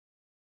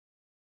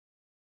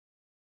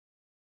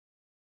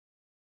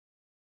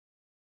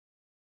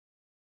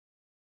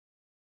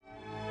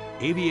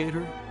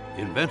Aviator,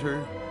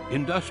 inventor,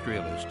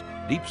 industrialist,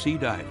 deep-sea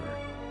diver.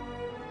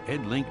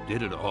 Ed Link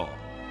did it all.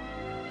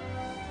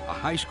 A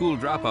high school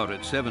dropout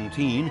at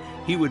 17,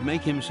 he would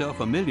make himself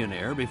a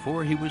millionaire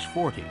before he was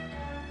 40.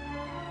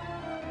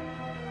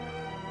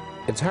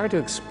 It's hard to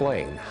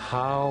explain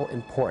how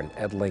important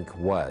Ed Link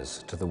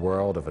was to the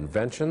world of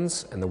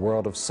inventions and the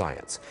world of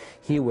science.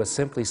 He was,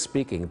 simply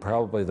speaking,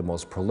 probably the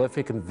most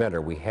prolific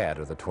inventor we had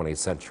of the 20th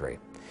century.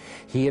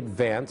 He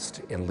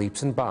advanced in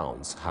leaps and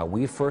bounds how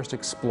we first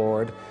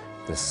explored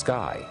the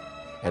sky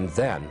and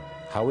then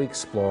how we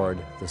explored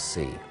the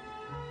sea.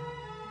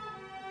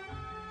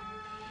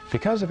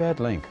 Because of Ed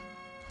Link,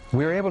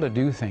 we were able to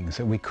do things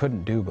that we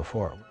couldn't do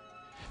before.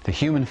 The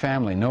human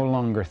family no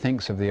longer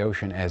thinks of the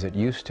ocean as it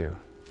used to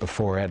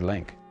before Ed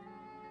Link.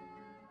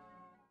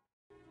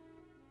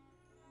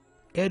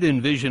 Ed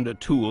envisioned a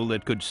tool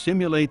that could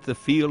simulate the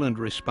feel and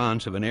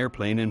response of an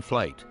airplane in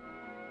flight.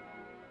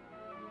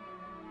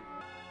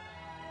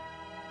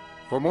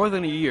 For more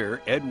than a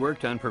year, Ed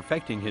worked on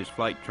perfecting his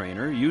flight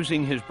trainer,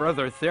 using his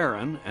brother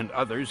Theron and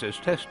others as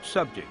test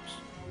subjects.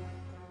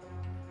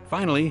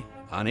 Finally,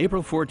 on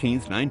April 14,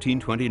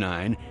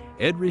 1929,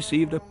 Ed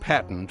received a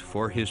patent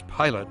for his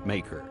pilot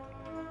maker.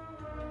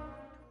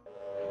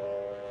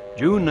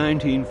 June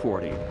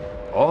 1940,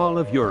 all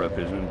of Europe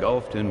is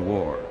engulfed in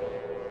war.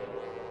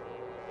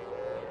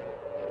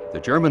 The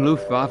German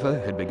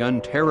Luftwaffe had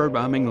begun terror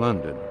bombing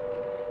London.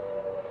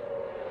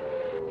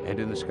 And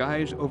in the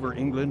skies over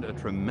England, a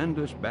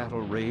tremendous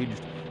battle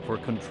raged for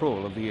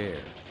control of the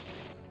air.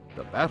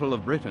 The Battle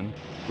of Britain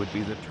would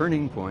be the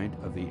turning point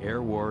of the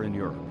air war in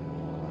Europe.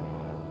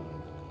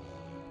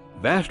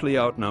 Vastly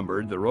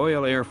outnumbered, the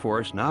Royal Air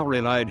Force now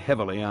relied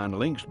heavily on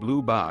Link's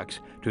blue box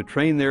to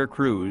train their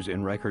crews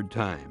in record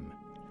time.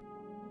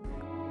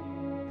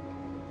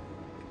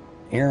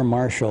 Air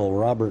Marshal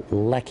Robert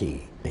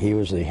Leckie, he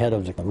was the head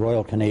of the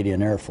Royal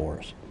Canadian Air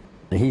Force.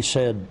 He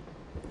said,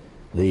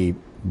 "The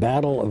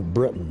Battle of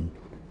Britain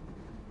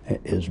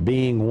is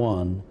being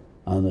won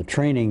on the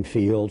training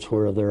fields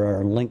where there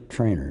are Link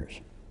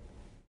trainers."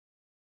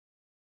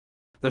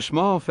 The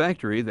small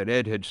factory that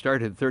Ed had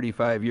started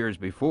 35 years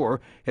before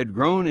had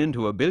grown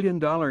into a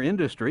billion-dollar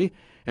industry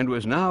and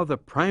was now the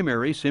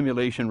primary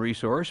simulation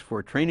resource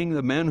for training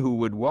the men who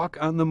would walk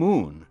on the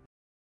moon.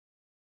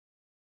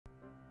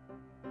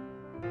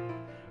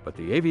 But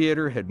the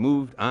aviator had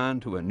moved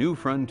on to a new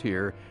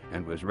frontier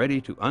and was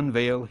ready to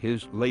unveil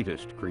his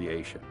latest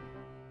creation.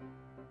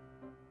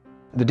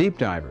 The deep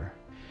diver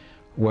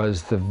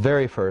was the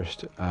very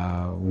first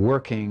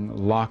working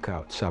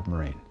lockout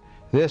submarine.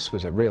 This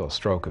was a real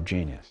stroke of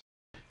genius.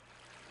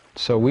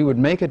 So we would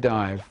make a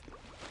dive,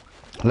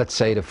 let's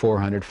say to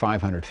 400,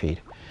 500 feet,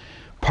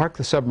 park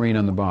the submarine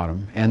on the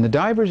bottom, and the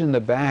divers in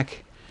the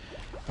back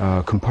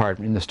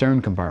compartment, in the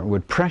stern compartment,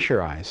 would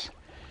pressurize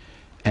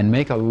and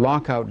make a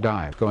lockout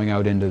dive, going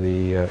out into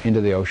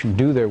the ocean,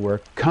 do their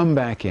work, come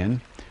back in,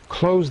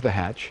 close the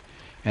hatch,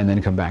 and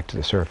then come back to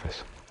the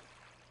surface.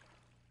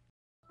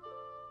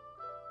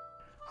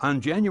 On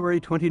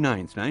January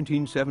 29,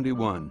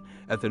 1971,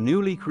 at the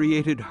newly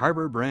created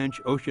Harbor Branch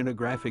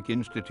Oceanographic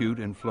Institute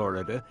in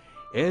Florida,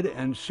 Ed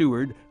and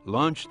Seward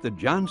launched the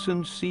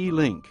Johnson Sea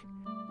Link.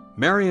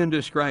 Marion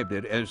described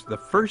it as the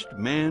first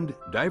manned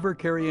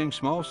diver-carrying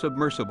small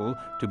submersible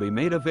to be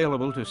made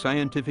available to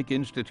scientific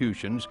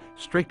institutions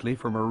strictly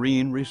for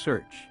marine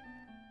research.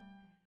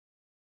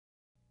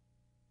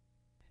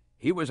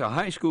 He was a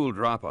high school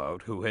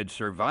dropout who had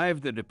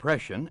survived the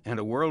Depression and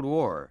a world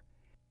war.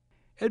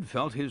 Ed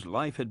felt his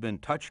life had been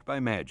touched by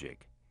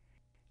magic.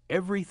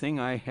 "Everything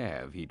I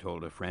have," he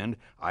told a friend,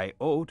 "I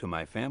owe to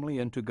my family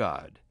and to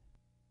God."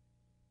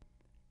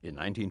 In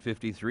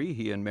 1953,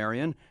 he and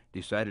Marion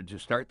decided to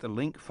start the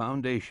Link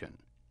Foundation.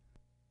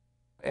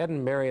 Ed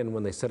and Marion,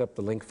 when they set up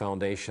the Link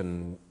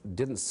Foundation,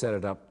 didn't set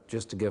it up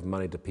just to give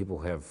money to people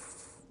who have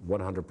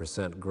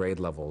 100% grade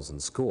levels in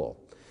school.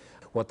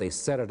 What they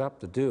set it up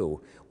to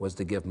do was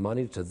to give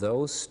money to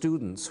those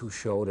students who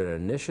showed an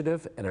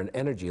initiative and an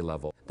energy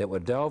level that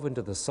would delve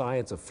into the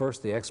science of,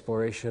 first, the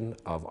exploration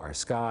of our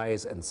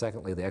skies, and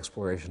secondly, the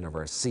exploration of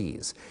our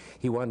seas.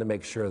 He wanted to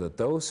make sure that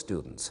those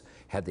students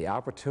had the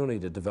opportunity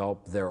to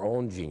develop their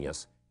own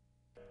genius.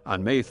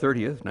 On May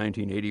 30th,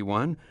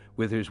 1981,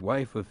 with his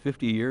wife of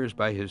 50 years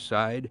by his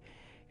side,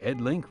 Ed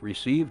Link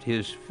received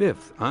his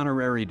 5th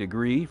honorary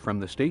degree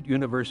from the State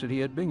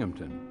University at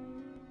Binghamton.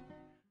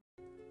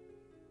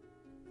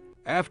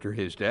 After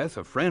his death,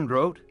 a friend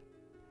wrote,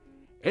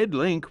 "Ed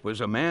Link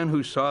was a man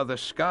who saw the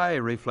sky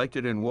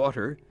reflected in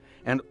water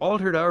and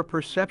altered our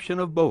perception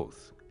of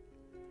both.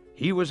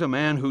 He was a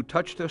man who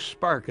touched a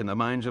spark in the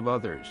minds of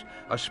others,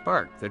 a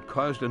spark that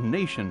caused a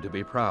nation to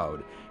be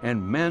proud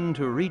and men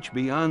to reach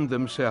beyond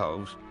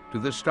themselves to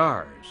the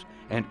stars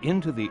and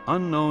into the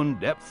unknown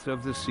depths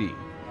of the sea."